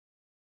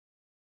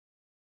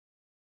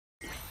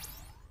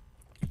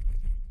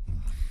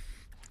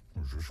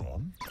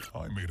Tron.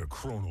 I made a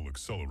chronal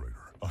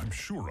accelerator. I'm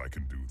sure I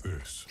can do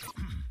this.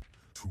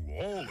 To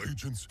all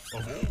agents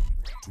of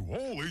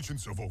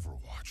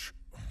Overwatch.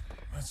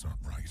 That's not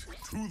right.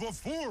 To the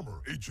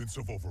former agents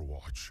of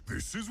Overwatch.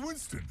 This is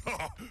Winston.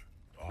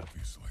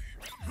 Obviously.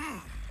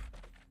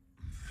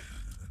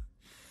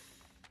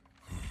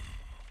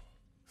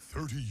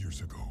 30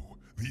 years ago,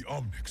 the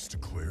Omnics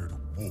declared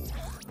war.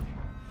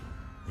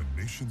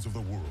 The nations of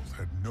the world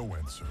had no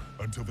answer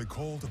until they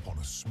called upon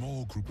a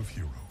small group of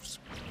heroes.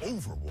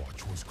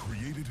 Overwatch was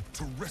created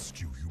to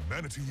rescue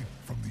humanity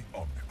from the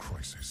Omnic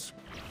crisis.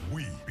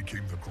 We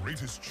became the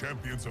greatest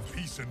champions of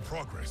peace and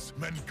progress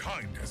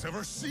mankind has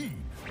ever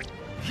seen.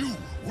 You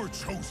were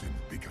chosen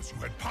because you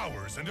had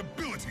powers and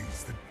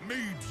abilities that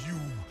made you...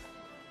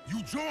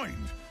 You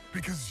joined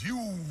because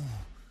you...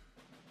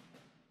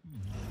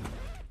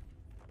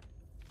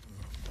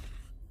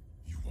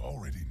 You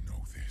already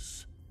know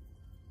this.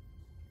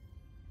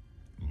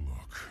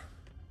 Look,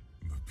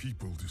 the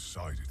people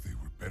decided they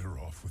were better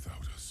off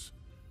without us.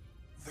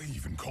 They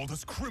even called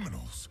us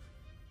criminals.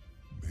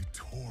 They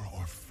tore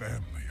our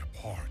family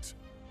apart.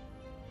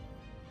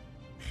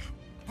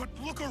 But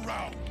look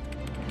around!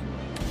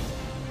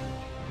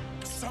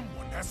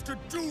 Someone has to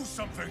do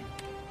something!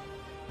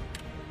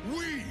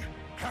 We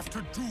have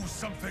to do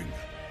something!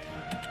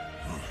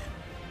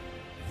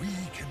 We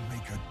can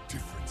make a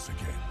difference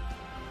again.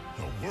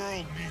 The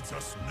world needs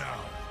us now,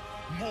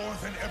 more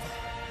than ever.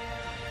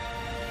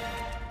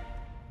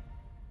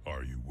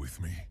 Are you with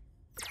me?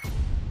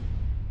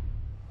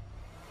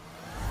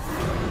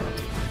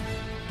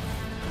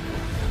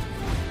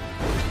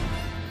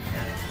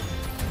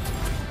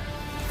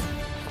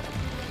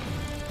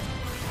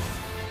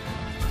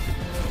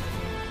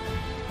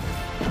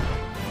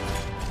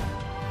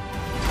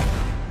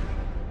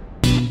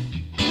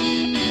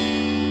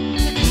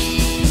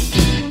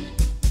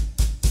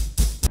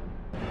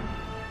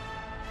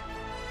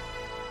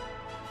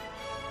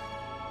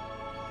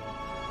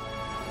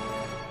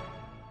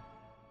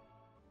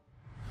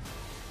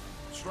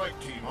 Strike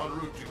team en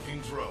route to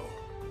King's Row.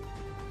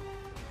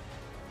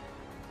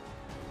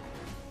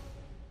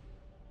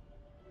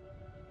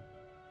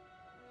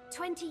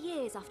 "20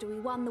 years after we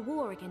won the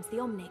war against the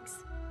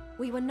Omnics,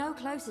 we were no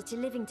closer to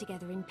living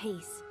together in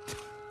peace.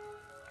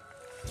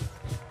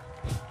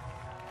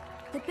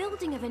 The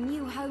building of a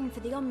new home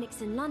for the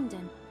Omnics in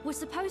London was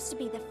supposed to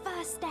be the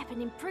first step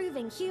in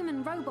improving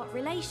human-robot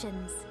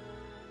relations.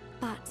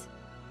 But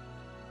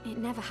it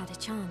never had a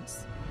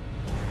chance.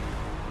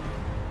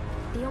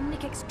 The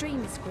Omnic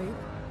extremist group,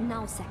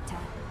 Null Sector,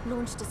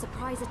 launched a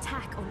surprise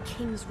attack on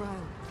King's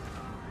Row.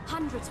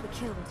 Hundreds were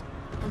killed,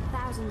 and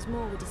thousands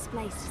more were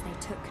displaced as they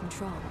took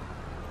control.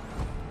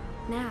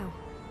 Now,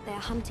 they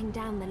are hunting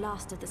down the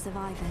last of the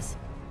survivors.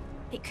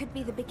 It could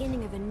be the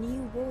beginning of a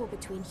new war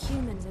between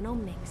humans and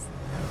Omnics.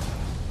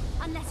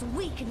 Unless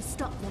we can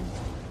stop them.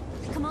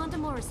 Commander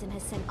Morrison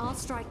has sent our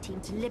strike team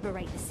to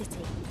liberate the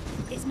city.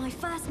 It's my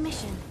first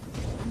mission,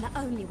 and the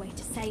only way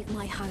to save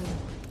my home.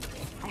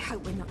 I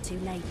hope we're not too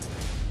late."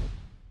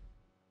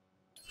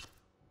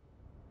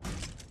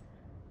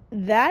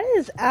 That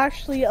is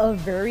actually a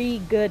very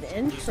good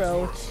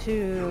intro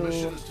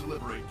to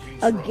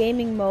a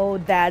gaming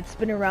mode that's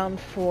been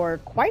around for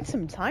quite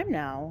some time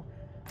now.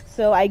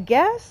 So I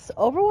guess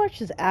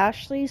Overwatch is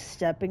actually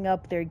stepping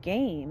up their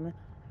game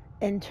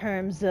in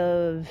terms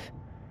of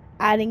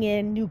adding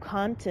in new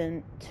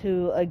content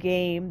to a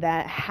game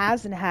that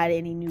hasn't had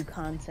any new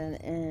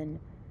content in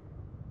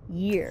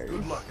years.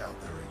 Good luck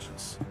out there,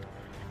 agents.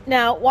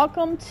 Now,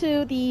 welcome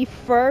to the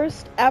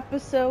first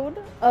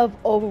episode of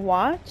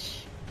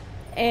Overwatch,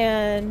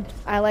 and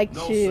I like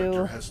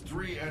to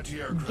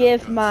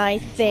give my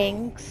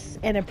thanks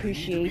and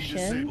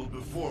appreciation,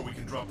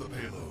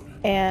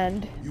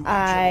 and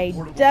I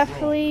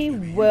definitely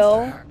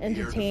will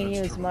entertain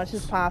you as much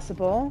as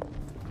possible.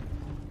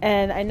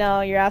 And I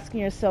know you're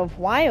asking yourself,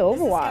 why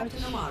Overwatch?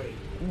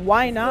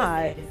 Why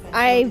not?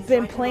 I've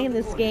been playing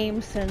this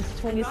game since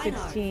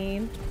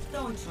 2016,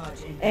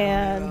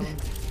 and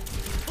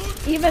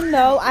even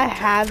though I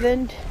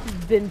haven't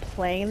been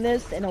playing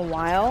this in a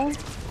while,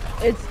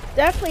 it's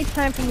definitely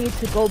time for me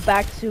to go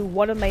back to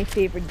one of my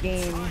favorite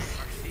games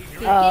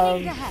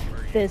of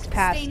this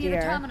past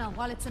year.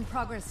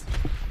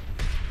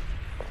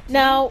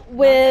 Now,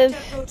 with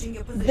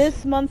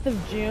this month of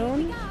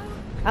June,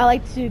 I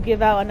like to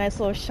give out a nice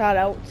little shout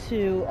out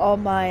to all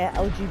my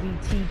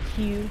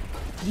LGBTQ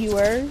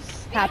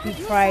viewers. Happy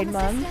Pride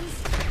Month.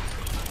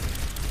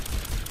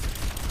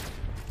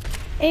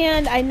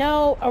 And I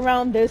know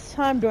around this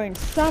time during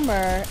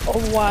summer,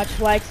 Overwatch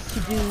likes to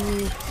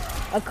do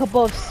a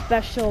couple of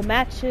special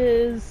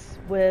matches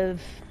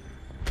with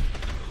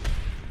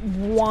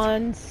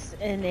once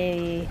in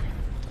a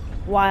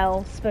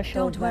while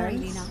special events. Don't worry,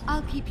 Lena.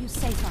 I'll keep you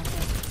safe out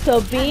there.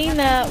 So being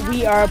that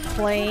we are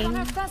playing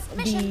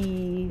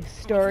the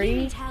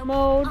story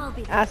mode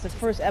as the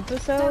first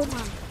episode,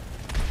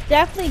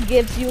 definitely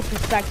gives you a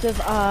perspective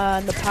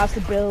on the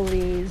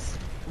possibilities,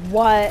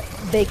 what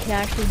they can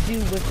actually do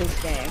with this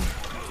game.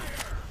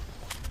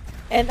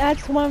 And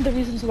that's one of the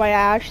reasons why I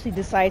actually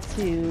decided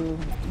to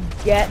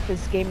get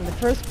this game in the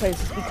first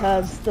place, is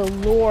because the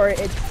lore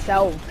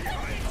itself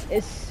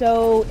is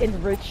so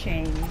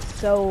enriching,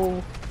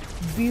 so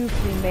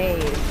beautifully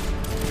made.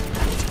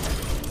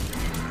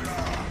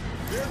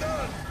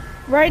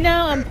 Right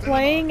now I'm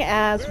playing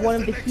as one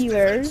of the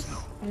healers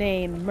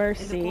named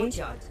Mercy.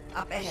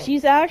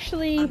 She's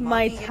actually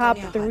my top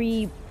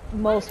 3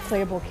 most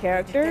playable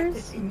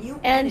characters,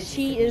 and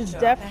she is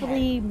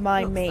definitely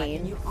my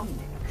main,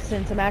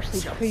 since I'm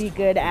actually pretty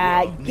good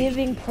at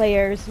giving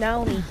players not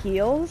only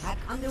heals,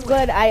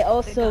 but I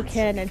also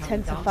can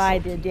intensify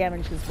their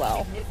damage as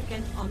well.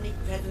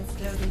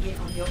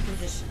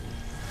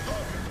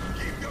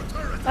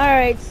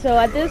 Alright, so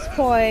at this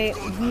point,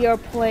 we are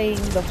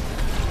playing the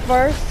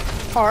first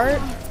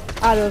part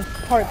out of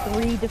part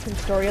 3 different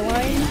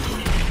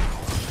storylines.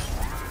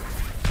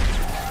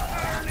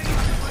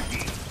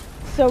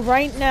 So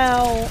right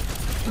now,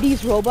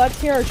 these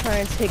robots here are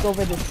trying to take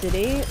over the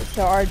city,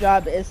 so our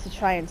job is to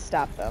try and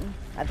stop them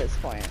at this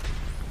point.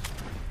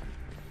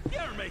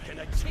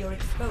 You're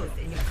exposed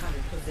in your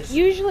current position.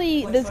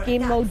 Usually this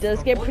game mode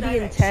does get pretty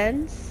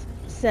intense,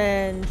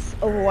 since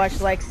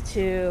Overwatch likes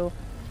to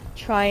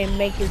try and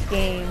make this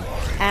game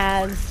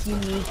as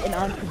unique and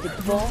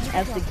unpredictable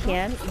as they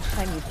can each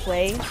time you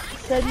play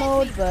said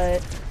mode,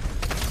 but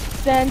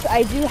since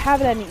I do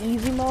have it in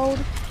easy mode,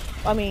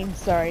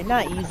 sorry,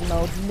 not easy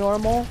mode,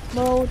 normal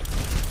mode,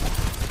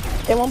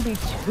 it won't be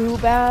too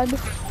bad.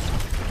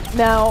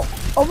 Now,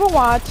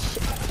 Overwatch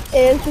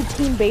is a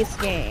team-based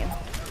game.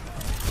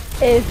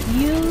 If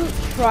you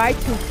try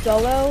to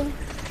solo,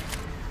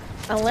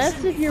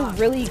 unless if you're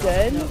really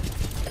good,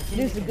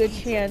 there's a good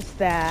chance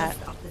that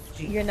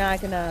you're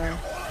not gonna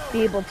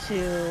be able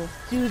to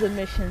do the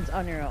missions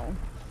on your own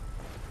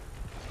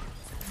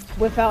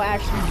without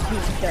actually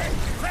being good.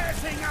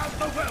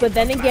 But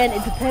then again,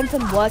 it depends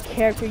on what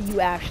character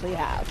you actually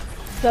have.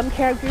 Some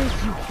characters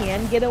you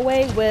can get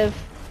away with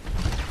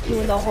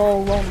doing the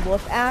whole lone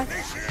wolf act,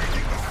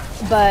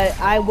 but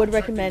I would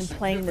recommend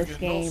playing this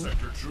game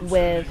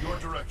with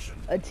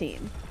a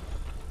team.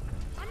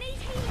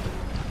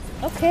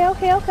 Okay,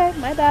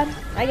 my bad.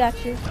 I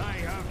got you.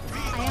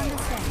 I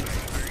understand.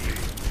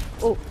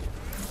 Oh.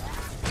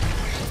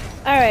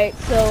 Alright,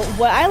 so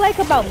what I like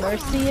about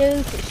Mercy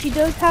is she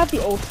does have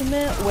the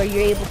ultimate where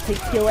you're able to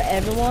heal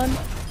everyone,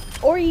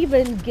 or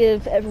even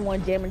give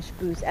everyone damage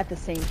boost at the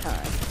same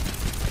time.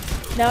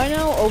 Now I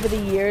know over the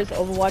years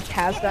Overwatch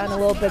has gotten a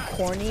little bit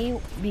corny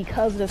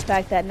because of the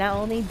fact that not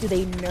only do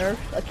they nerf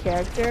a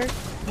character,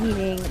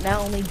 meaning not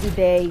only do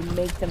they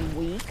make them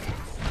weak,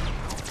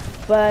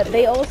 but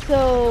they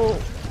also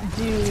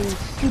do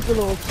super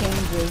little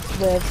changes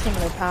with some of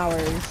their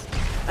powers.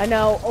 I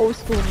know old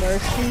school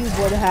Mercy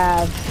would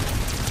have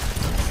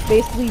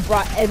basically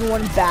brought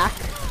everyone back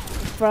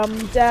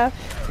from death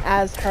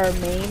as her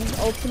main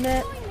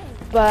ultimate,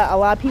 but a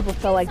lot of people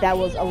felt like that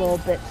was a little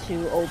bit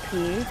too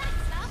OP.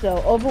 So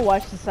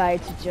Overwatch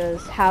decided to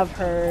just have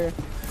her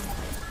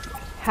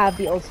have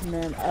the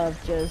ultimate of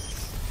just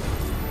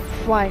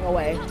flying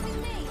away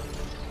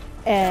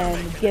and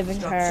giving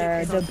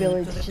her the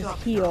ability to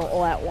just heal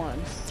all at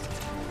once,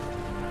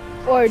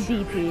 or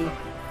DP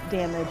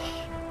damage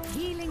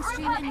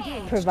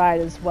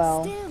provide as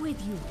well,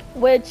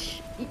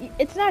 which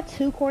it's not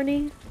too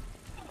corny,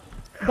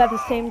 but at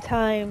the same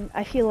time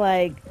I feel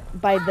like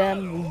by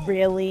them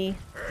really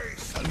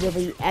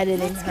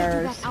editing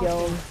her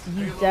skills,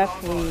 you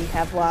definitely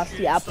have lost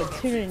the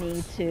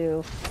opportunity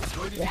to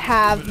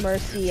have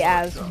Mercy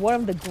as one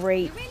of the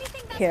great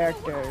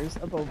characters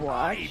of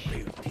Overwatch.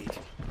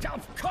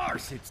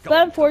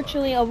 But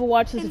unfortunately,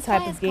 Overwatch is the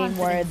type of game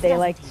where they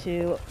like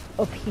to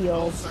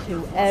appeal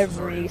to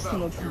every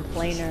single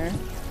complainer,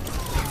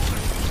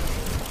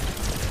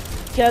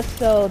 just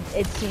so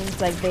it seems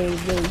like they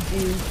really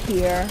do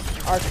hear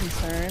our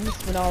concerns,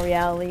 when in all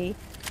reality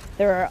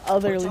there are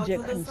other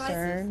legit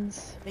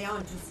concerns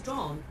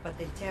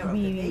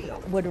we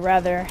would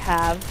rather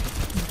have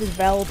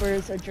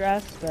developers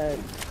address, but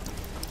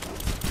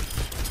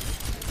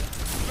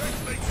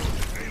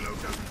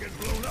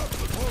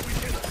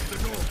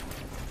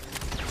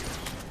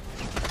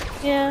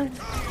yeah,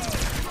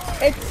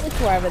 it's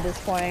whatever at this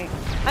point.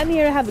 I'm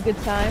here to have a good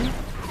time,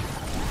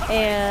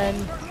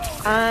 and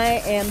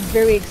I am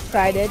very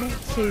excited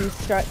to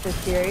start this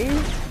series.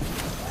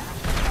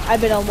 I've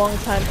been a long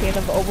time fan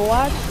of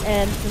Overwatch,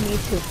 and for me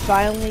to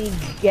finally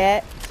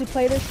get to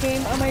play this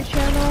game on my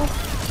channel,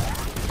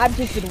 I've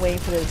just been waiting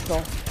for this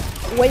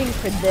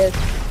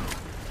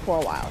for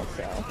a while,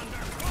 so.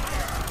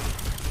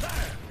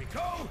 There we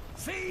go.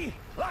 See?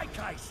 Like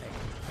I said,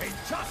 they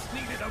just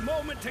needed a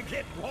moment to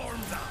get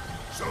warmed up.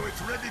 So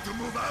it's ready to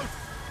move out?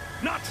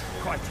 Not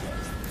quite yet.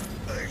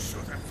 They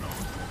should have known.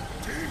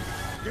 Team,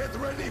 get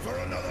ready for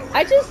another wave.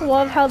 I just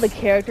love how the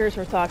characters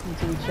were talking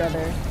to each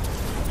other.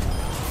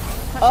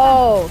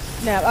 Oh,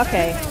 snap,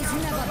 okay.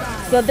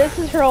 So this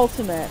is her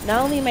ultimate.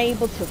 Not only am I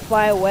able to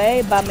fly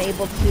away, but I'm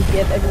able to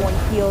give everyone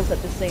heals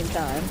at the same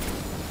time.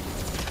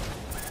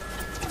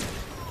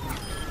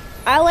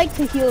 I like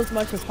to heal as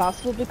much as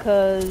possible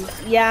because,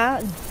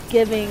 yeah,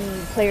 giving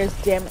players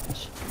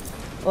damage,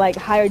 like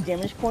higher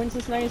damage points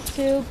is nice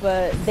too,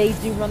 but they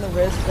do run the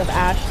risk of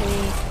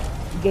actually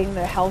getting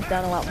their health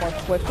down a lot more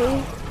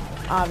quickly,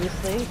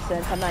 obviously,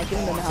 since I'm not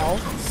giving them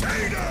health.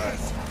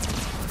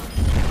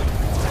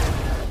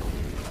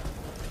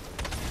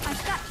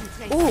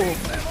 Ooh,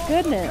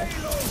 goodness.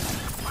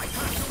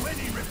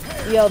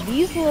 Yo,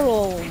 these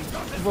little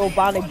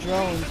robotic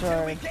drones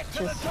are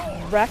just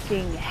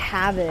wrecking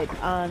havoc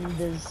on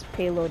this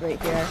payload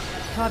right here.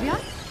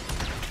 Torbjorn?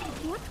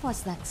 What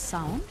was that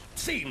sound?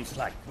 Seems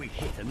like we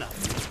hit another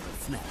little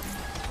snag.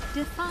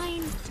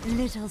 Define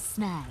little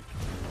snag.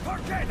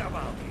 Forget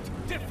about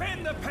it.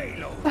 Defend the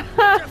payload.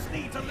 Just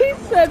needs a He little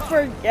said more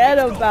time. forget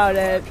about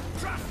it.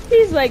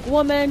 He's like,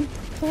 woman,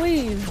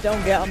 please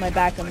don't get on my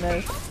back on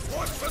this.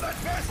 Watch for that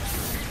vest.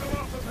 Go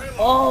off the payload.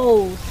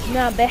 Oh,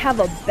 snap, they have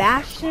a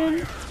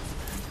Bastion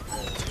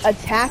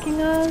attacking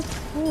us?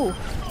 Ooh.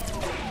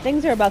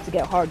 Things are about to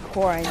get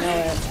hardcore, I know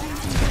it.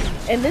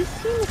 And this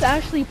team is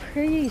actually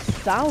pretty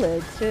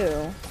solid,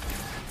 too.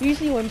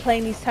 Usually when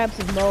playing these types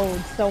of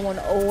modes, someone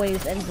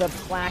always ends up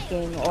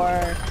slacking,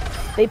 or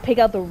they pick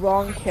out the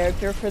wrong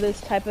character for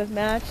this type of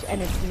match,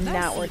 and it's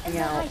not working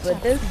out.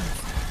 But this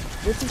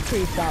is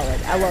pretty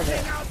solid. I love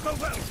it.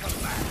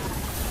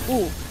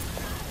 Ooh.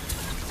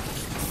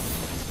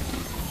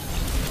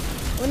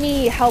 Let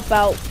me help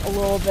out a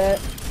little bit.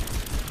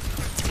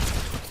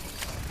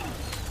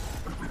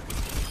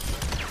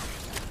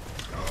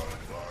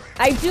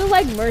 I do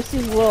like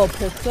Mercy's little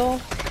pistol.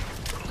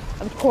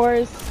 Of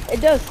course,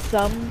 it does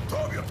some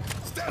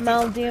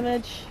amount of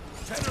damage.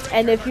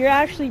 And if you're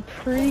actually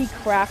pretty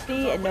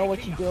crafty and know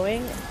what you're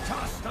doing,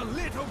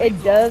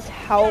 it does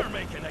help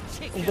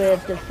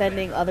with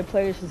defending other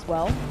players as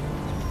well.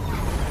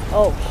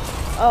 Oh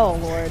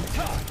lord.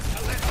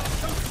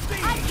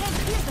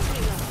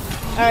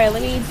 Alright,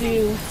 let me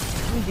do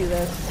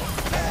this.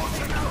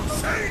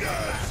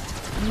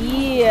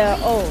 Yeah,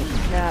 oh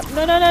snap.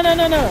 No,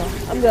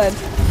 I'm good.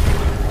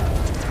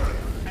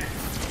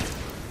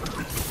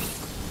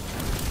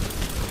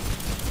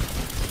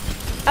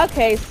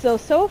 Okay, so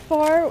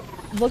far,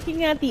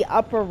 looking at the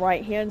upper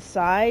right hand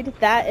side,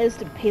 that is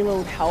the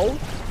payload health.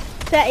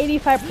 It's at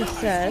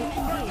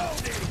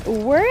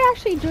 85%. We're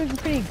actually doing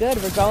pretty good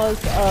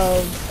regardless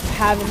of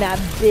having that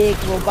big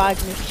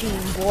robotic machine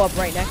blow up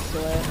right next to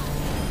it.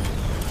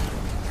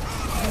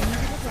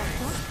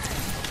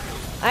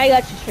 I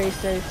got you,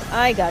 Tracers.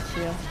 I got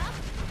you.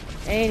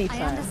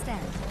 Anytime. I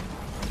understand.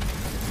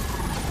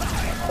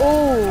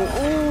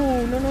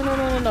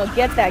 Oh, no.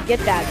 Get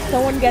that.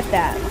 Someone get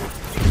that.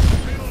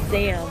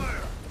 Damn.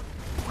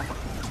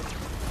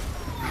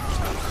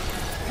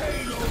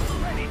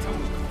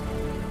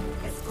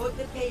 Escort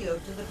the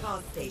payload to the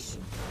power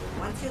station.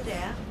 Once you're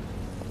there,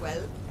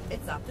 well,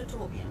 it's up to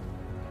Torbjorn.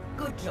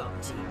 Good job,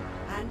 team.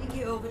 Handing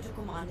you over to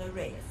Commander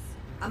Reyes.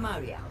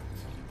 Amari out.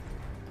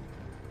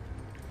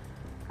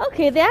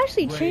 Okay, they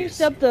actually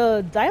changed up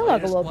the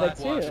dialogue a little bit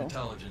Blackwatch too.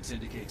 intelligence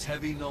indicates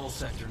heavy null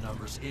sector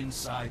numbers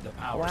inside the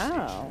power Wow.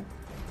 station.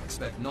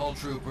 Expect null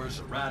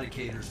troopers,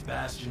 eradicators,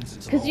 bastions,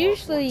 and Because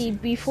usually,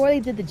 before they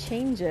did the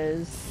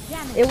changes,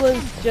 it was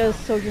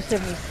just Soldier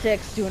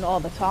 76 doing all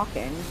the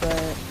talking, but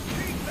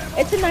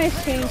it's a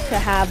nice change to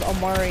have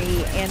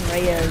Amari and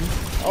Reyes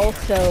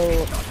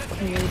also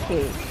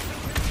communicate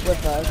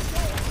with us.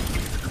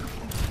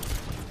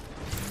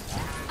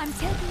 I'm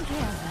taking care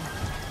of her.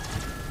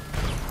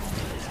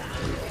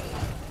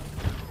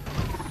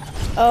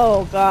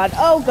 Oh god,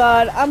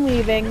 I'm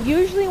leaving.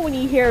 Usually when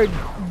you hear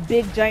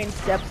big giant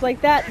steps like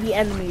that, the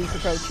enemy is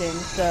approaching,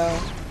 so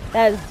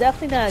that is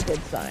definitely not a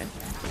good sign.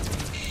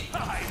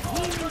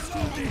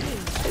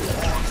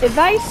 If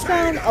I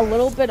sound a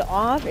little bit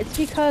off, it's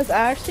because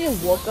I actually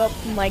woke up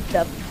from like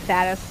the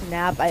fattest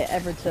nap I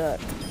ever took.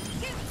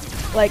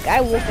 Like,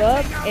 I woke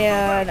up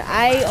and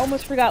I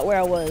almost forgot where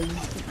I was.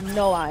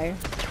 No lie.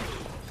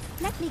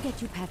 Let me get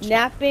you patched.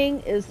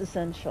 Napping is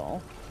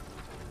essential.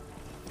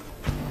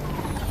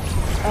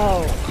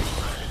 Oh.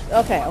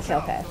 Okay.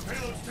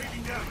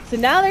 So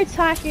now they're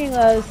attacking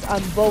us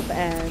on both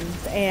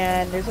ends,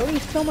 and there's only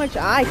so much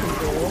I can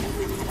do.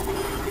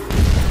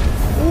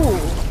 Ooh.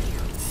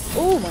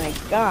 Oh my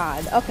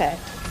god. Okay.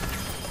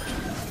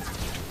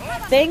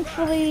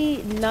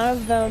 Thankfully, none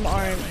of them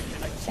aren't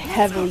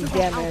heavily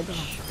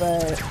damaged,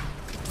 but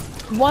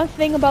one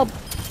thing about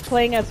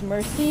playing as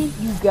Mercy,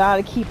 you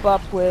gotta keep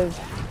up with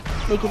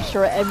making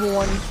sure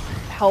everyone's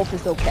health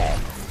is okay.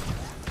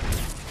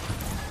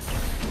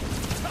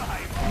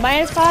 My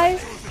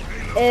advice,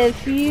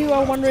 if you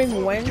are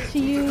wondering when to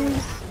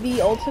use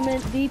the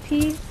ultimate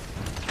DP,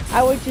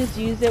 I would just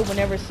use it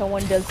whenever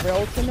someone does their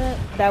ultimate.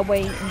 That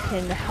way you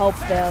can help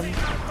them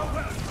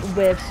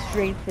with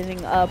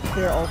strengthening up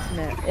their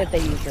ultimate if they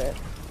use it.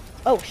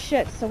 Oh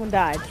shit, someone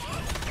died.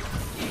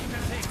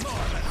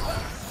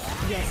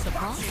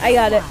 I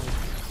got it.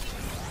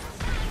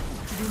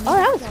 Oh,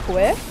 that was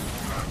quick.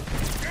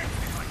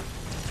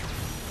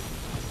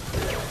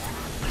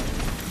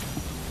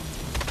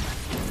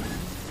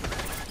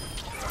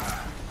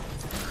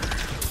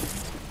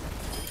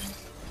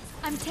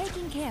 I'm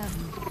taking care of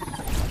you.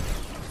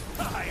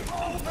 I'm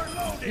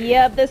overloaded.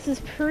 Yep, this is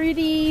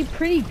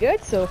pretty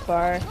good so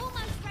far.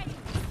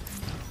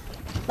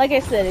 Like I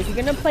said, if you're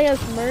gonna play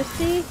as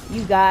Mercy,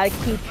 you gotta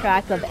keep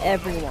track of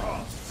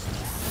everyone.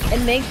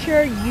 And make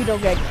sure you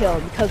don't get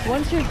killed, because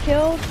once you're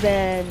killed,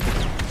 then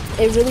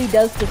it really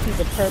does defeat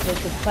the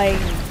purpose of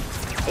playing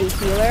a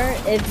healer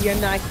if you're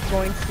not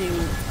going to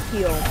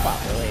heal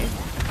properly.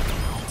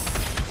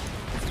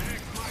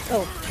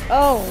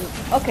 Oh,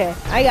 okay,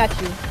 I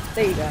got you.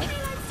 There you go.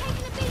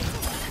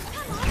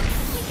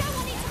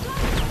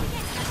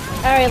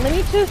 Alright, let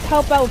me just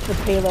help out with the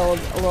payload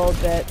a little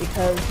bit,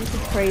 because this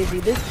is crazy.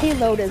 This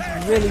payload is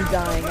really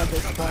dying at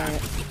this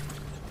point.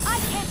 I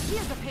can't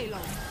steal the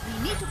payload. We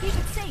need to keep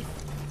it safe.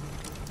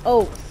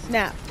 Oh,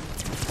 snap.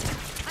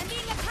 I'm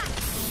being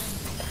attacked.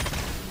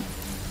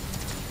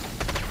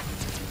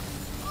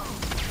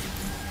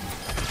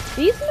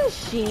 These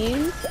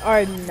machines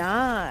are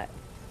not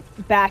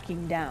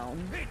backing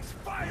down.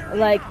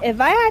 Like, if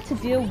I had to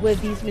deal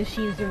with these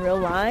machines in real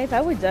life,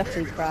 I would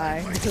definitely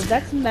cry, because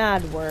that's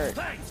mad work.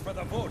 Thanks for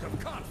the vote of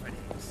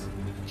confidence.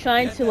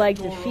 Trying to, like,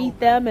 defeat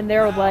them, and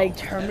they're, like,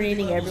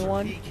 terminating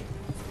everyone.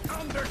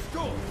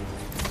 Understood.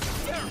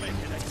 They're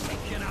making a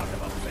chicken out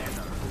of a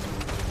feather.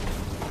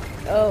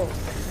 Oh,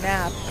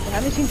 snap.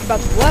 That machine's about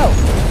to blow.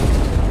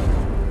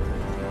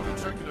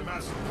 Detected a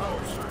massive power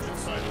surge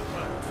inside the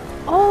plant.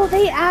 Oh,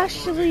 they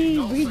actually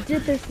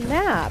redid this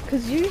map,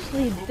 because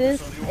usually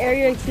this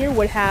area here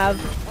would have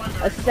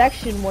a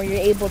section where you're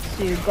able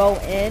to go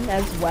in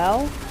as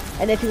well,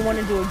 and if you want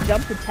to do a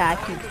jump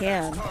attack, you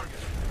can.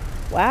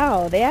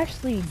 Wow, they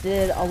actually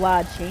did a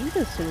lot of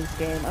changes to this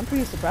game. I'm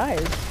pretty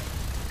surprised.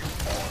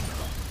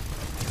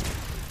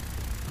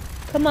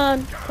 Come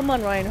on,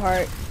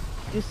 Reinhardt.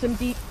 Do some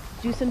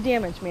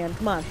damage, man.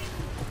 Come on.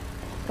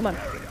 Come on.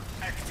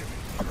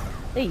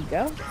 There you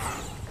go.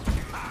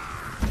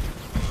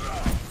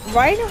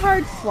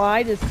 Reinhardt's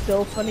slide is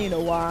so funny to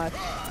watch.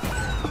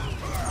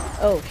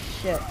 Oh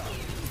shit.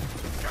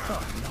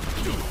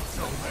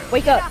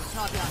 Wake up.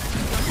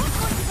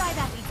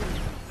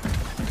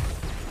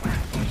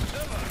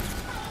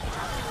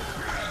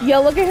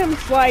 Yo, look at him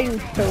sliding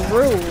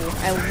through.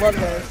 I love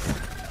this.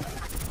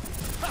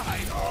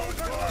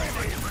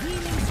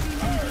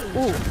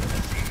 Ooh.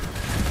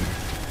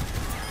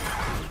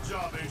 Good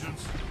job,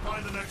 agents.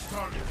 Find the next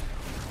target.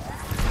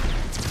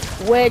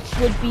 Which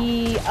would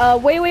be,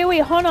 wait,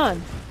 hold on.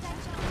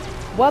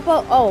 What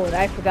about, oh,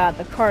 I forgot,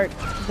 the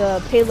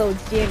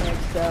payload's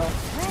damaged, so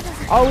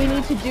all we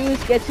need to do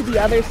is get to the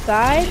other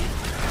side,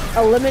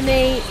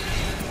 eliminate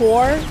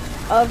 4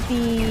 of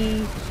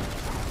the,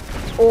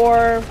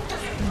 or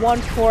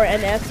 1-4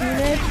 NS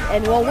units,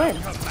 and we'll win.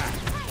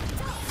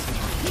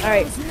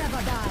 Alright,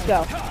 let's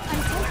go.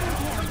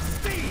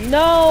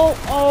 No,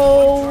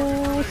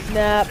 oh,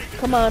 snap,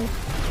 come on,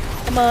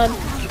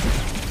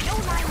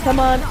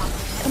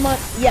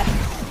 yes.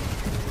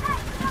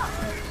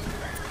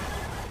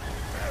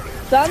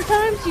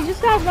 Sometimes you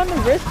just gotta run the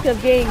risk of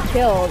getting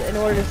killed in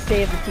order to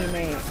save the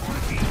teammate.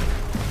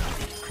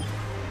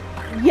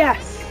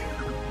 Yes!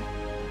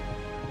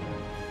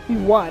 We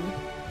won.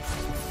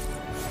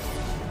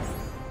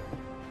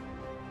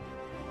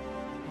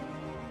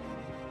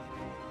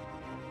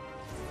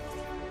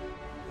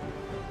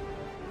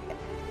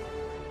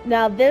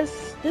 Now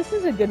this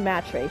is a good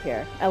match right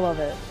here. I love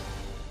it.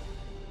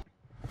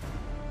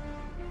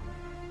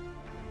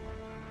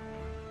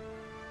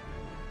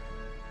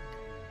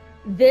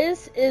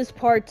 This is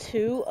part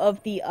 2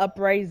 of the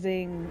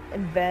Uprising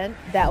event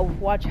that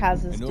Overwatch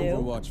has us do. An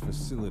Overwatch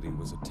facility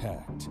was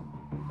attacked.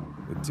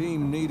 The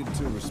team needed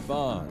to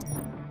respond,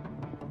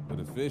 but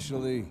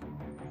officially,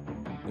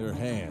 their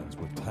hands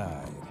were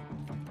tied.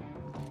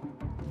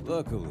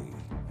 Luckily,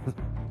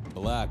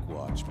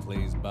 Blackwatch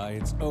plays by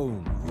its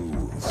own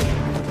rules.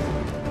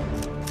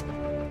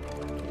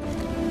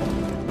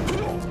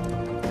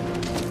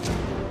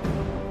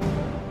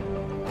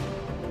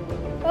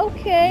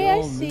 Okay,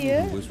 I see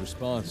it. Who was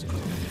responsible.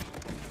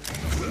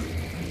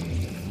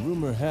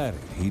 Rumor had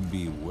it he'd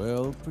be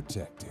well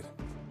protected.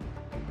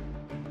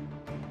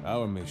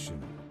 Our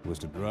mission was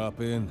to drop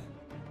in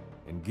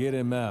and get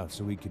him out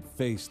so he could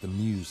face the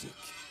music.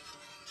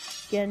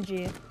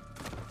 Genji.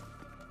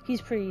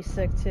 He's pretty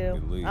sick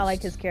too. I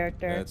like his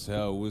character. That's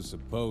how it was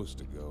supposed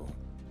to go.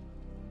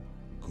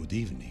 Good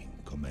evening,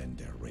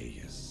 Commander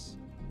Reyes.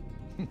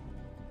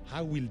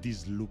 How will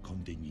this look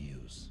on the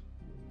news?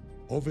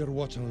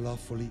 Overwatch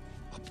unlawfully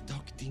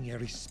abducting a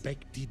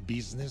respected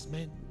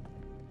businessman?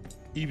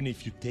 Even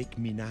if you take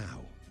me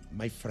now,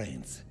 my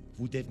friends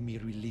would have me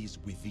released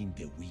within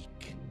the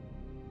week.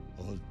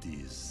 All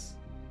this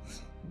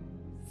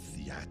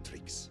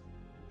theatrics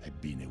have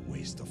been a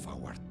waste of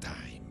our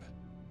time.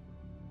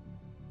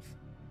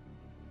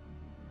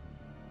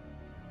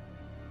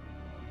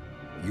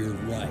 You're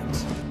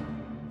right.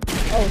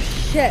 Oh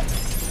shit.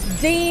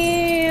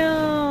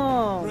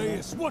 Damn!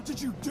 Reyes, what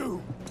did you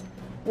do?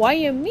 Why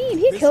you mean?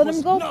 He killed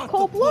him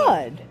cold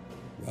blood.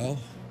 Well,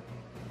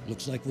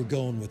 looks like we're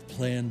going with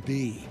Plan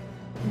B.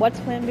 What's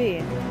Plan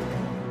B?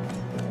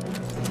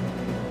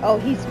 Oh,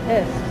 he's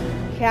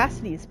pissed.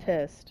 Cassidy's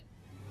pissed.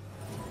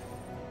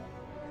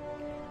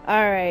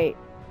 Alright,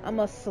 I'm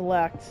gonna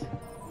select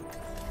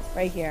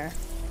right here.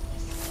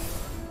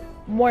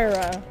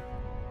 Moira.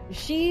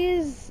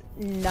 She's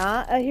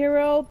not a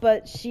hero,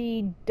 but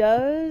she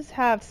does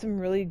have some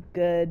really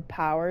good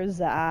powers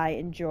that I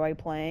enjoy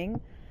playing.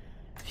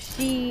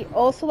 She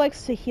also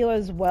likes to heal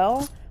as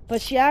well,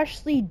 but she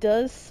actually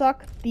does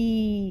suck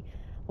the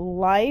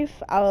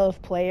life out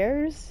of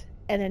players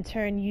and in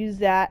turn use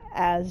that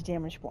as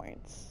damage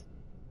points.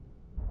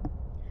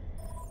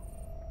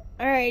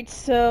 Alright,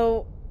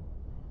 so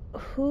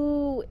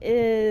who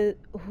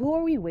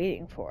are we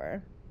waiting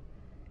for?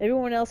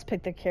 Everyone else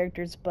picked their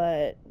characters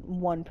but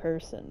one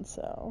person,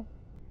 so.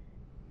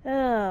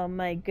 Oh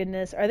my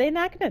goodness. Are they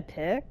not gonna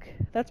pick?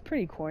 That's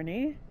pretty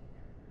corny.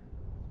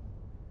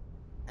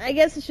 I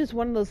guess it's just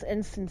one of those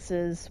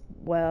instances.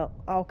 Well,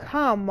 oh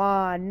come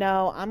on.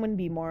 No, I'm gonna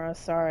be Mora.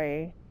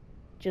 Sorry.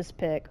 Just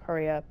pick.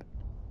 Hurry up.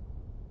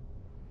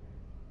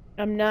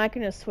 I'm not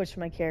gonna switch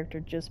my character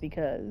just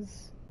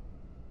because.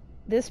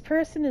 This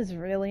person is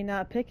really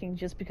not picking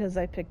just because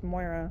I picked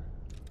Moira.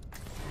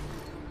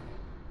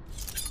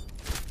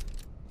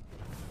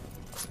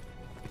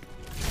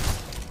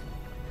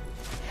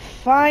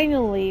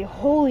 Finally,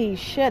 holy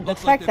shit, the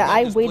fact that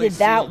I waited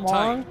that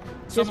long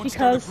just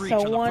because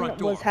someone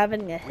was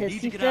having a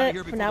hissy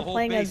fit for not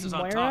playing as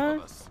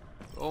Moira.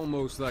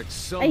 Almost like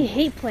I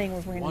hate playing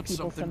with random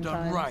people sometimes.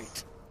 Done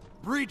right.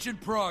 Breach in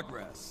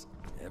progress.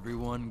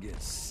 Everyone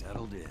gets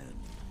settled in.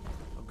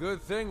 A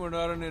good thing we're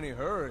not in any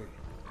hurry.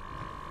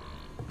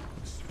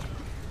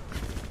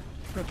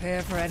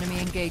 Prepare for enemy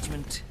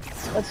engagement.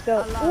 Let's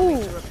go.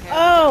 Ooh.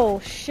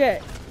 Oh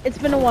shit. It's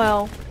been a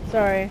while.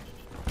 Sorry.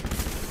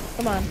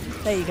 Come on.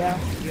 There you go.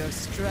 Your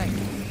strength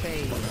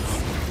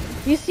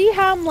fades. You see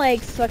how I'm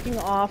like sucking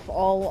off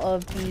all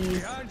of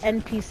these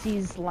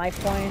NPCs' life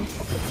points?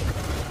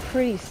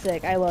 Pretty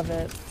sick. I love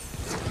it.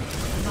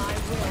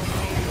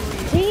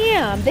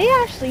 Damn, they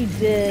actually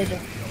did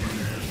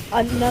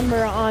a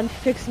number on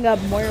fixing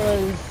up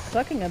Moira's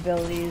sucking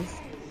abilities.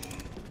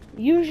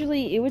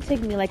 Usually it would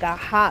take me like a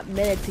hot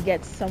minute to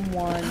get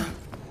someone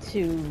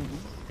to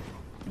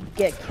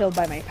get killed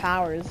by my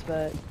powers,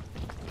 but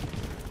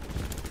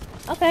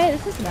okay,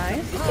 this is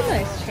nice. This is a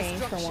nice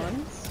change for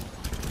once.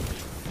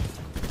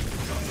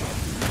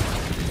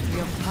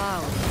 Your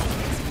power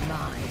is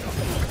mine.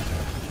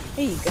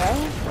 There you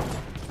go.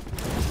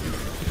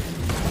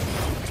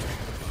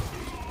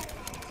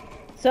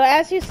 So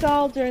as you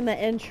saw during the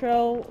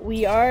intro,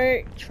 we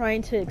are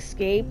trying to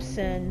escape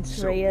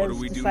since Reyes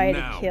decided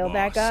to kill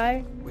that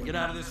guy. We get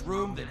out of this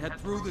room, then head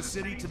through the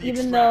city to the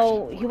Even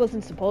though he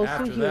wasn't supposed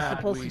to, he was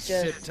supposed to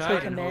just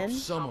take him in.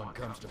 Someone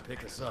comes to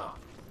pick us up.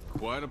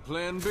 Quite a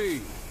plan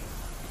B.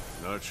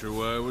 Not sure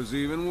why I was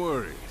even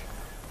worried.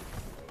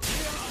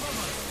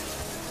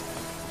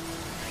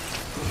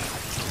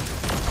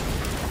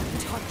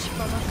 Touch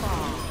from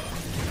afar.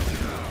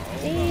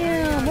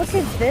 Damn, look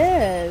at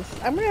this.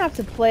 I'm gonna have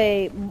to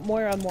play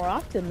Moira more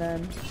often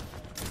then,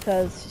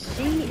 because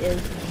she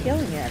is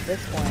killing it at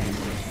this point.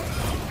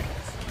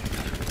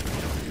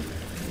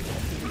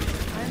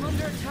 I'm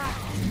under attack.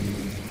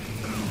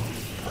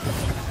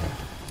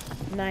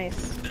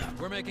 Nice.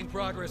 We're making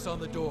progress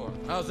on the door.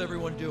 How's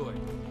everyone doing?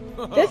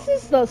 This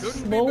is the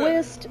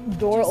slowest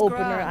door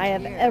opener I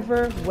have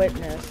ever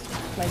witnessed.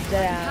 Like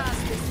that.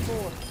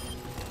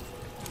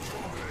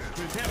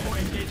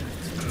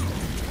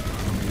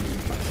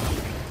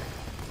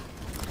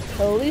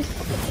 So at least,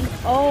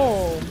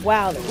 oh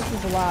wow, this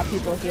is a lot of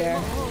people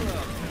here.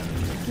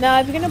 Now,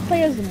 if you're gonna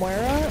play as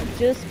Moira,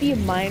 just be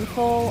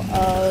mindful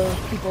of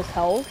people's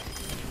health.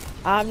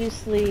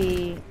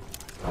 Obviously,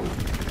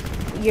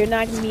 you're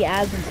not gonna be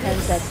as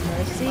intense as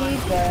Mercy,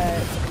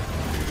 but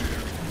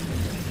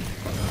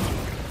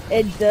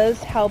it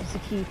does help to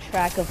keep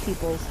track of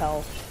people's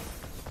health.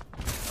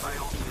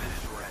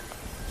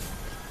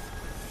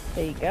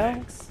 There you go.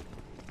 Thanks.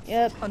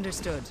 Yep.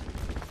 Understood.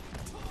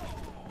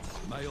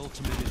 My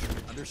ultimate is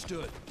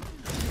understood.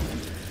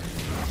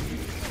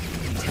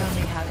 Tell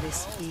me how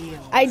this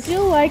feels. I do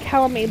like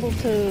how I'm able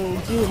to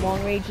do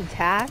long range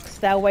attacks.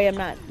 That way I'm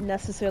not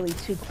necessarily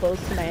too close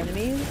to my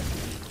enemies.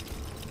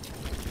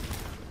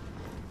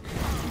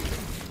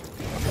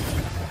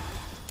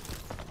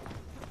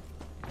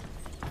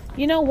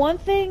 You know, one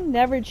thing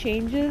never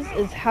changes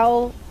is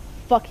how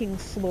fucking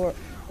slow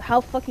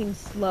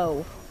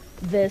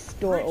this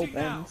door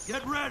opens.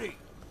 Get ready.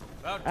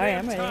 Alright,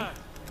 I'm ready.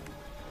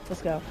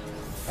 Let's go.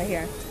 Right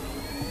here.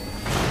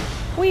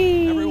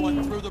 Whee!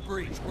 Everyone through the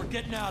breach. We're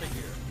getting out of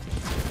here.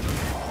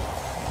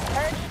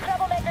 Heard you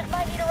troublemakers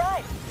might need a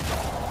ride.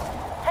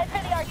 Head for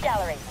the art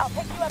gallery. I'll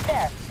pick you up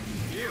there.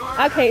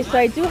 Okay, so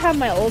I do have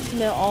my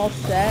ultimate all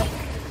set.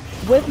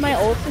 With my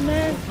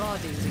ultimate,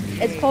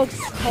 it's called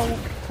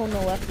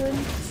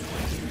Convalescence.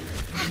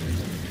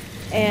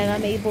 And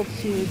I'm able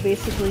to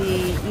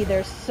basically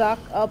either suck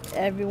up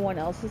everyone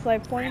else's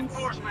life points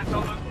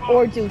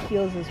or do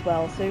heals as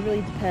well. So it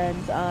really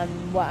depends on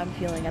what I'm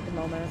feeling at the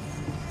moment.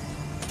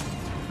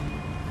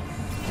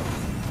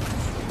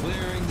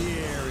 Clearing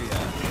the area.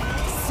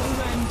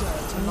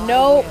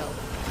 Nope.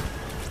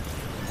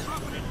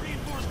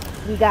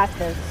 We got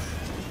this.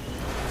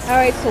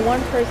 Alright, so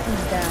one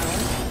person's down.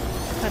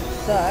 Kind of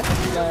sucks,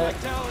 but...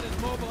 Talon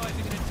is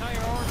mobilizing an entire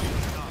army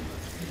to stop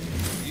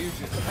us. You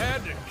just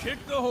had to kick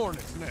the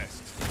hornet's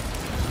nest.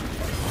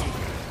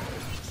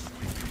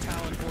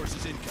 Talon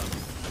forces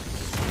incoming.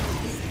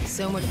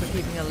 So much for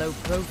keeping a low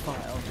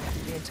profile.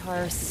 The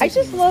entire city I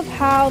just love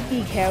how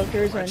the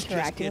characters are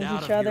interacting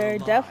with each other.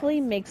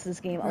 Definitely makes this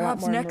game a lot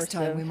Perhaps more next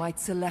time we immersive. might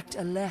select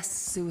a less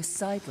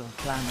suicidal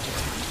plan to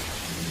attack.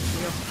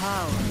 Your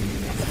power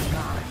is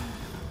mine.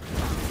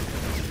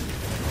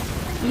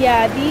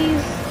 Yeah,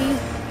 these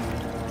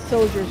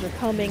soldiers are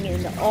coming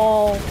in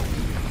all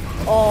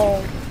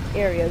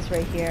areas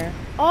right here.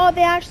 Oh,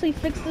 they actually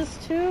fixed this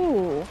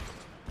too.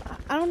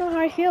 I don't know how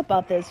I feel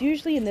about this.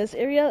 Usually in this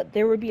area,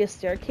 there would be a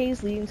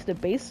staircase leading to the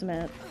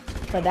basement,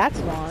 but that's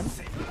gone.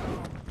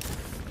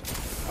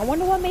 I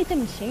wonder what made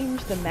them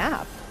change the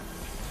map,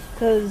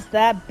 because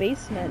that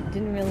basement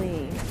didn't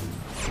really...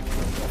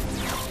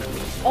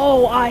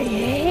 Oh, I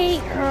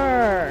hate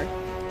her!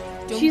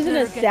 She's an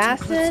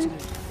assassin,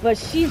 but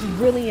she's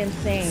really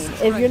insane.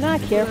 If you're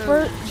not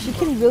careful, she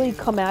can really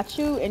come at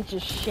you and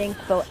just shank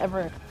the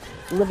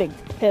ever-living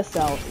piss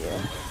out of you.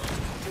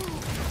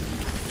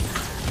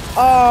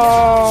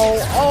 Oh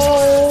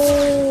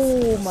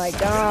my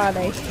god,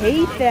 I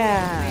hate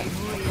that.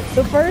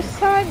 The first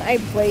time I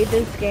played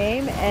this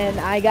game and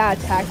I got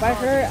attacked by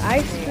her,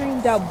 I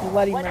screamed out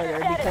bloody murder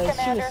because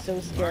she was so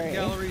scary.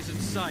 Galleries in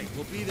sight.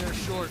 We'll be there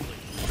shortly.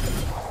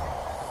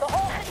 The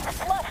whole city's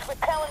flush with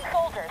Talon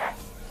soldiers.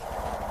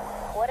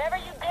 Whatever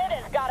you did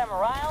has got them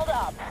riled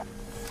up.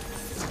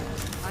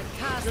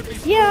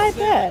 Yeah, I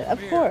bet, of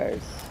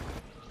course.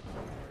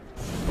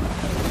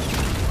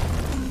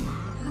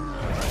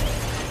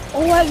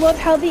 Oh, I love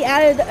how they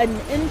added an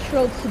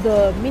intro to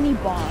the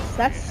mini-boss.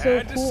 That's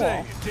so cool.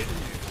 Say it, didn't you?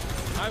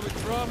 I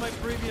withdraw my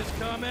previous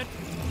comment.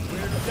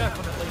 We're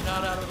definitely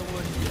not out of the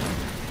woods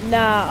yet.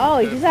 Nah, oh,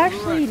 he's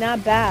actually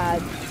not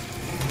bad.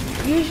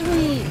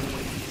 Usually,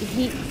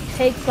 he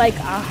takes like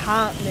a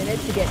hot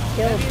minute to get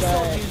killed,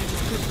 but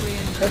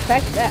the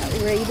fact that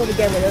we're able to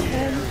get rid of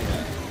him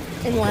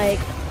in like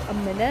a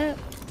minute,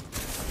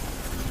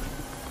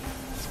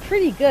 it's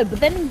pretty good. But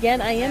then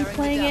again, I am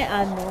playing it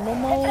on normal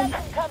mode.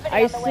 I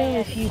assume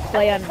if you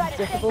play on a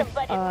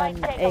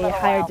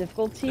higher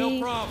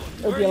difficulty,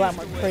 it'll be a lot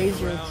more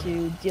crazier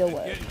to deal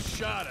with. Getting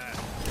shot at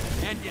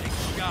and getting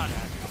shot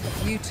at.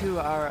 You two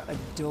are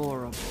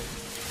adorable.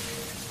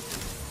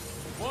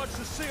 Watch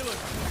the ceiling.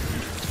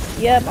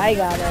 Yep, I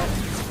got it.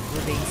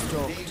 We're being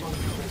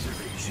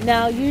stalked.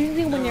 Now,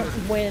 usually when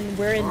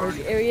we're in this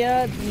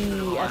area,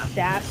 the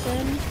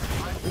assassin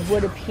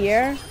would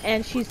appear,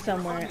 and she's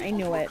somewhere. I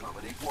knew it.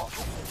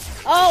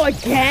 Oh,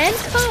 again?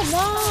 Come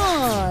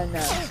on!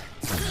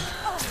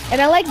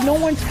 And I like no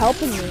one's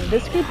helping me.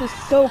 This group is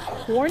so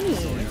corny.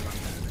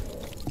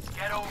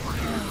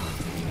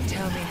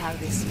 Tell me how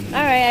this feels.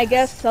 Alright, I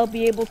guess I'll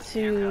be able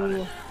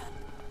to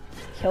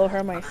kill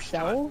her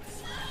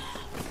myself.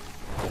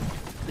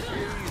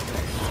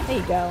 There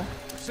you go.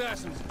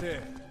 Assassin's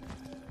dead.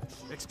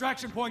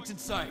 Extraction points in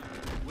sight.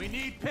 We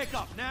need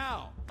pickup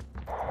now.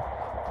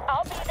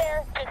 I'll be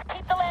there. Just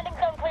keep the landing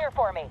zone clear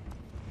for me.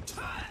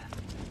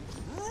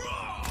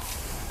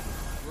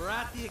 We're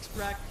at the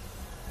extract.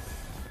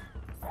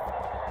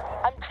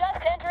 I'm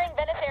just entering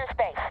Venice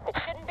airspace. It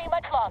shouldn't be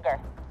much longer.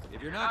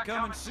 If you're not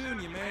coming soon,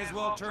 you may as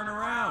well turn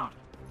around.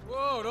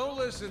 Whoa, don't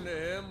listen to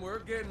him. We're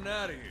getting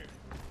out of here.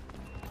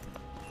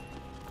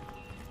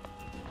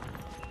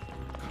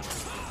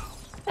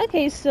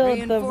 Okay, so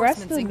the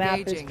rest of the map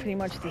is pretty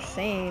much the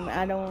same.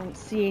 I don't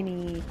see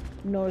any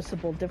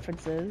noticeable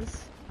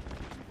differences.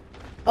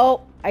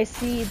 Oh, I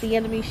see the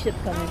enemy ship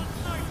coming.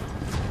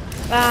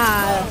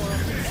 Ah!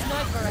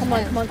 Come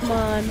on, come on, come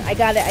on. I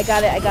got it, I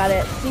got it, I got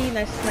it. See,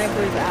 my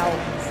sniper's out.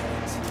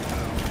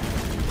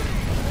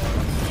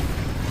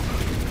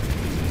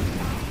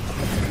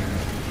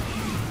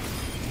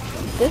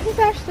 This is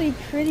actually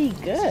pretty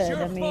good.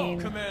 I mean,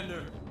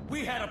 Commander.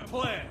 We had a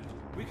plan.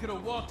 We could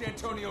have walked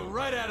Antonio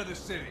right out of the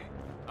city.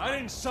 I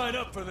didn't sign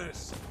up for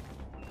this.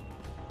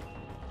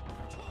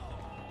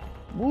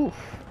 woof.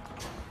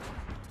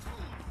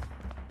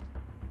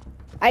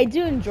 I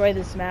do enjoy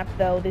this map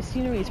though. The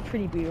scenery is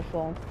pretty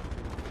beautiful.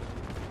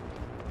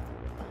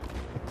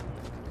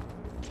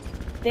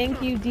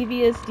 Thank you,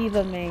 Devious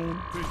Diva Main.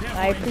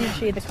 I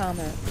appreciate the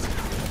comment.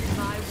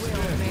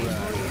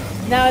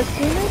 Now, as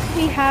soon as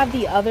we have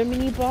the other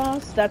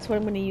mini-boss, that's when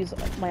I'm going to use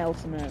my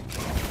ultimate.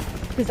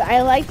 Because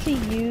I like to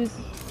use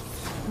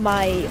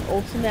my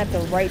ultimate at the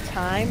right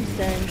time,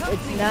 since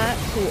it's not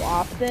too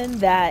often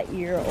that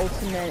your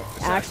ultimate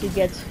actually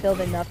gets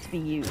filled enough to be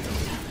used.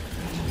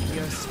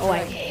 Oh,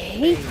 I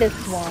hate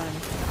this one.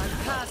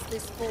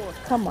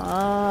 Come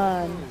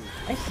on.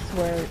 I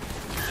swear.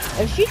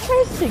 If she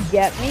tries to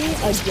get me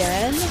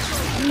again,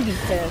 I'm gonna be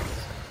pissed.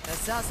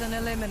 Assassin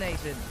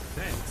eliminated.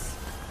 Thanks.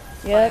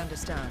 Yep. I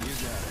understand.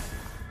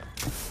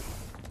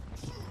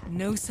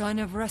 No sign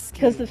of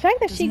rescue. Because the fact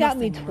that There's she got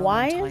me nothing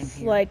wrong time twice,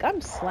 here. like,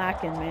 I'm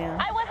slacking, man.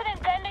 I wasn't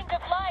intending to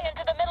fly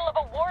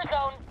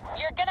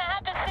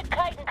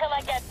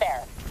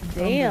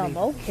Damn,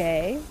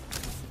 okay.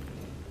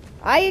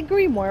 I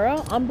agree,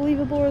 Moira.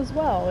 Unbelievable as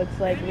well. It's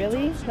like,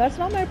 really? That's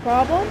not my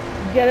problem.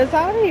 Get us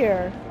out of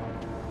here.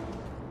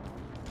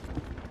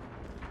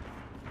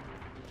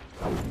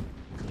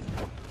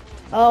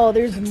 Oh,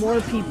 there's more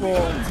people.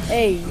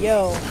 Hey,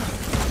 yo.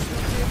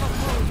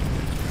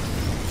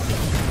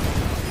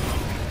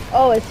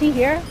 Oh, is he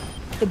here?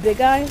 The big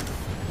guy?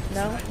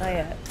 No, not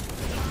yet.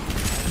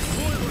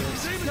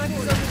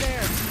 Sniper's over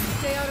there.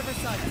 Stay out of her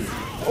sight.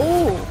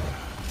 Oh,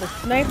 the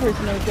sniper's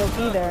no joke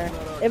either.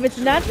 If it's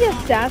not the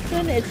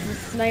assassin, it's the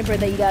sniper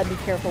that you gotta be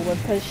careful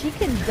with, because she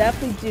can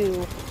definitely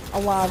do a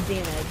lot of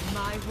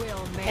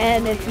damage.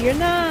 And if you're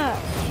not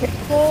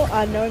careful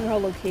on knowing her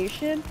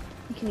location,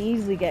 you can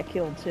easily get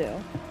killed too.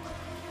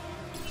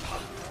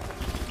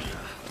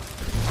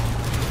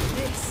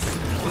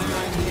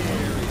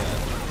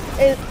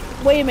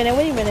 Wait a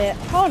minute.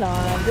 Hold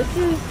on. This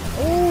is...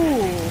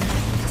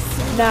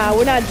 Ooh. Nah,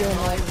 we're not doing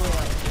this.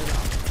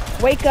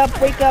 Wake up,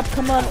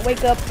 come on,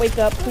 wake up,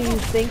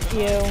 please, thank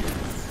you.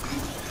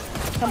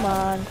 Come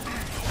on.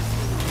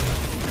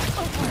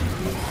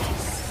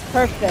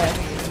 Perfect.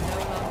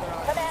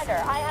 Commander,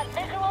 I have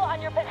visual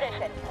on your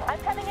position. I'm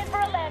coming in for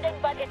a landing,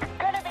 but it's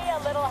gonna be a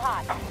little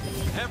hot.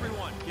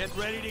 Everyone, get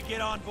ready to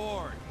get on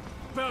board.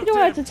 You don't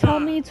have to tell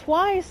me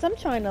twice. I'm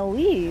trying to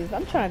leave.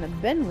 I'm trying to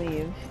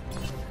leave.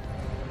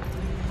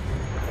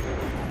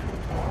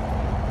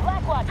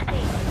 Blackwatch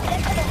team,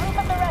 get to the roof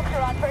of the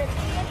restaurant for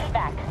immediate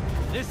evac.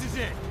 This is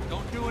it.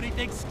 Don't do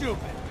anything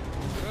stupid.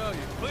 Well,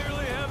 you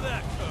clearly have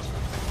that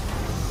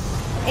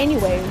covered.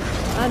 Anyways,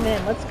 I'm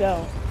in. Let's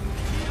go.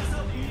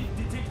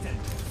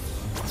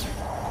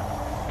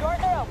 Doors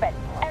are open.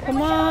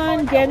 Come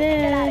on, get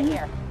in.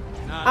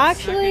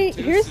 Actually,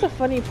 here's the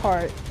funny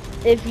part.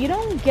 If you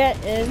don't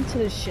get into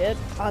the ship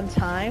on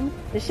time,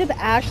 the ship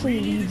actually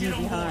leaves you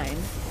behind.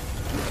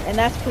 And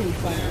that's pretty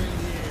funny.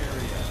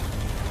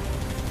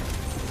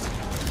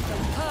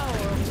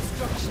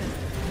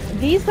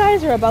 These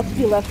guys are about to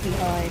be left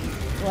behind.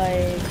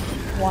 Like,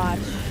 watch.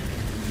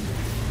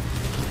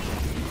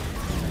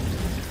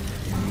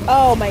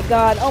 Oh my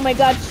god,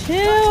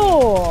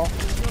 chill!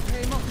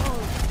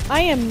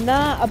 I am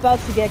not about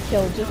to get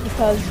killed just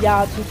because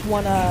y'all just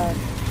wanna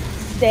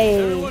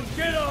stay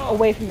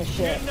away from the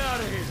ship.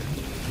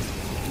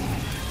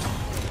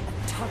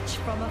 Touch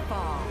from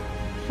afar.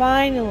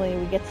 Finally,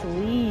 we get to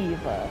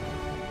leave.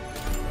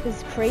 This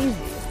is crazy.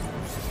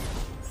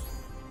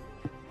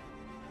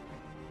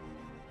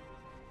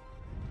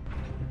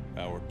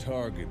 Our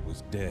target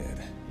was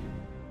dead,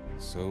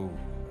 so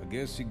I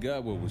guess he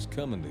got what was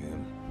coming to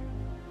him.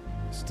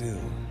 Still,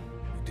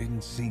 it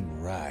didn't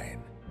seem right.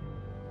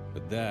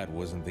 But that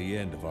wasn't the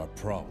end of our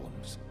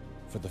problems.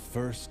 For the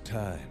first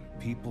time,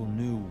 people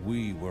knew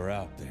we were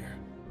out there.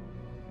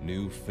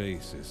 New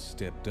faces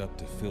stepped up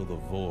to fill the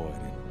void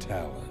in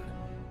Talon.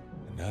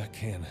 And I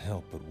can't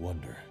help but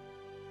wonder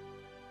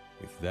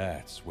if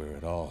that's where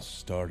it all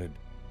started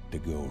to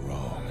go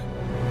wrong.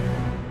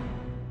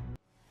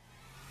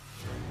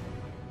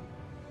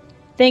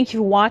 Thank you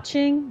for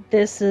watching.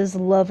 This is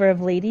Lover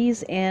of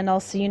Ladies, and I'll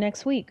see you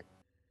next week.